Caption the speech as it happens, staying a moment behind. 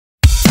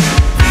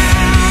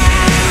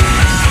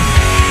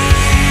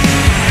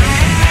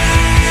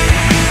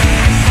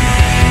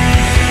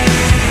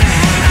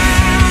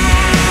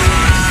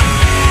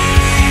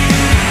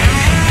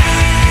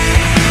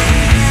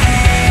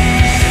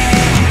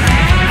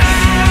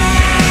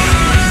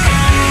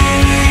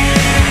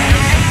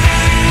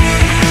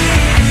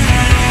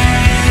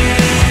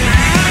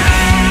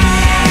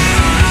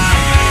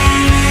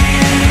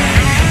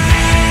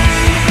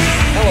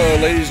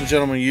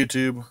gentlemen of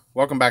YouTube,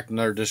 welcome back to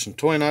another edition of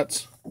Toy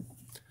Nuts.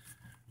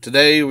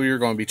 Today we are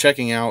going to be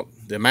checking out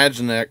the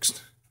IMAGINEXT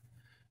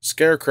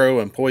Scarecrow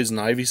and Poison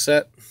Ivy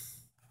set.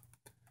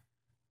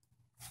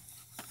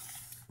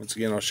 Once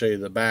again, I'll show you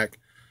the back.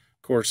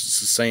 Of course, it's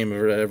the same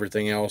as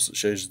everything else. It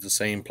shows you the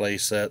same play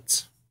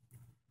sets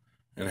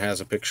and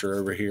has a picture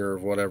over here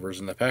of whatever's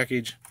in the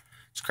package.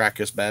 Let's crack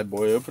this bad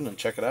boy open and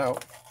check it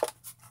out.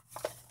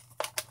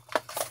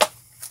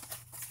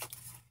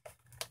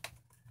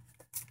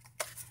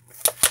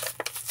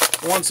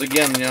 Once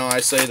again, you know, I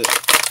say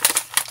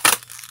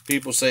that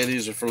people say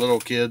these are for little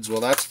kids. Well,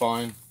 that's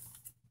fine.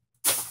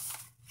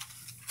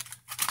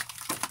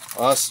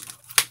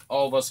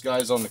 All of us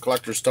guys on the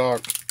collector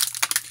stock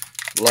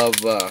love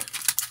the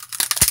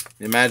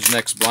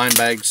IMAGINEXT blind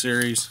bag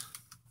series.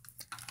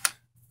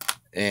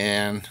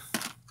 And,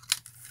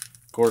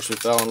 of course, we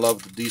fell in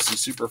love with the DC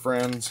Super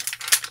Friends.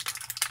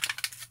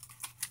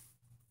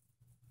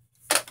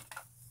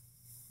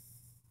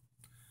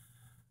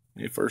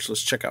 First,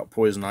 let's check out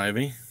Poison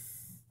Ivy.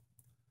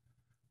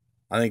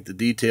 I think the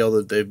detail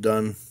that they've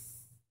done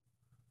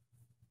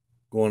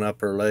going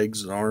up her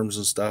legs and arms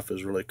and stuff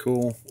is really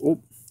cool.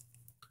 Oop.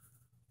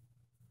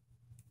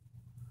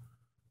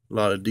 A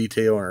lot of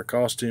detail in her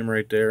costume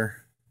right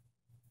there.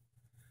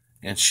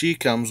 And she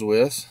comes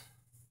with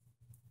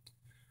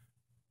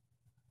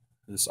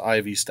this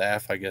Ivy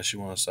staff, I guess you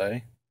want to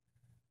say.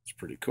 It's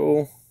pretty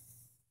cool.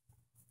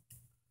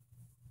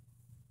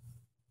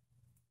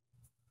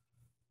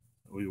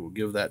 We will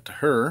give that to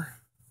her.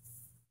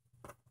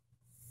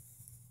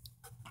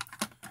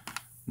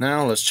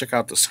 Now let's check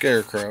out the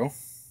Scarecrow.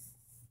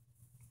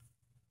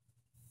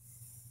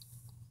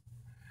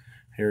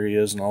 Here he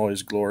is in all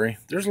his glory.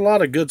 There's a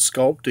lot of good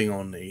sculpting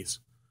on these.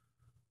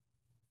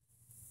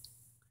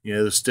 You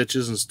know, the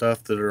stitches and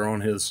stuff that are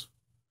on his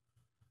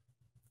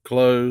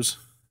clothes.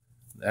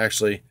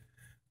 Actually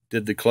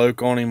did the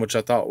cloak on him, which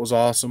I thought was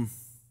awesome.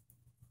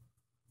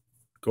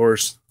 Of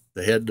course,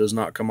 the head does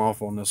not come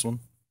off on this one.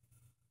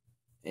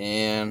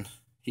 And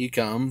he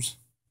comes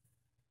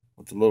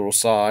with a little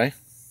sigh.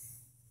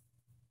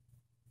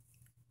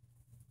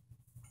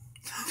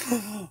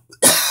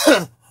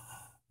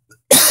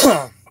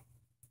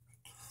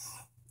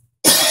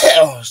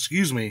 Oh,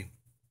 excuse me.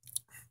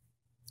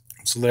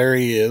 So there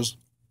he is.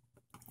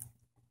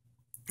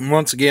 And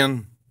once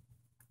again,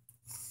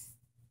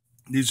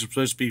 these are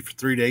supposed to be for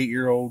 3 to 8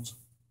 year olds.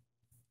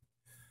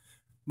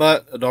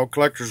 But adult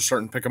collectors are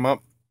starting to pick them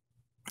up.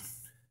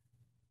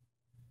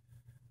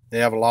 They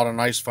have a lot of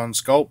nice, fun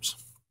sculpts.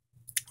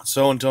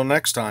 So until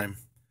next time,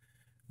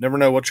 never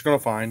know what you're going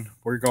to find,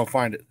 where you're going to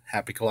find it.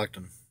 Happy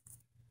collecting.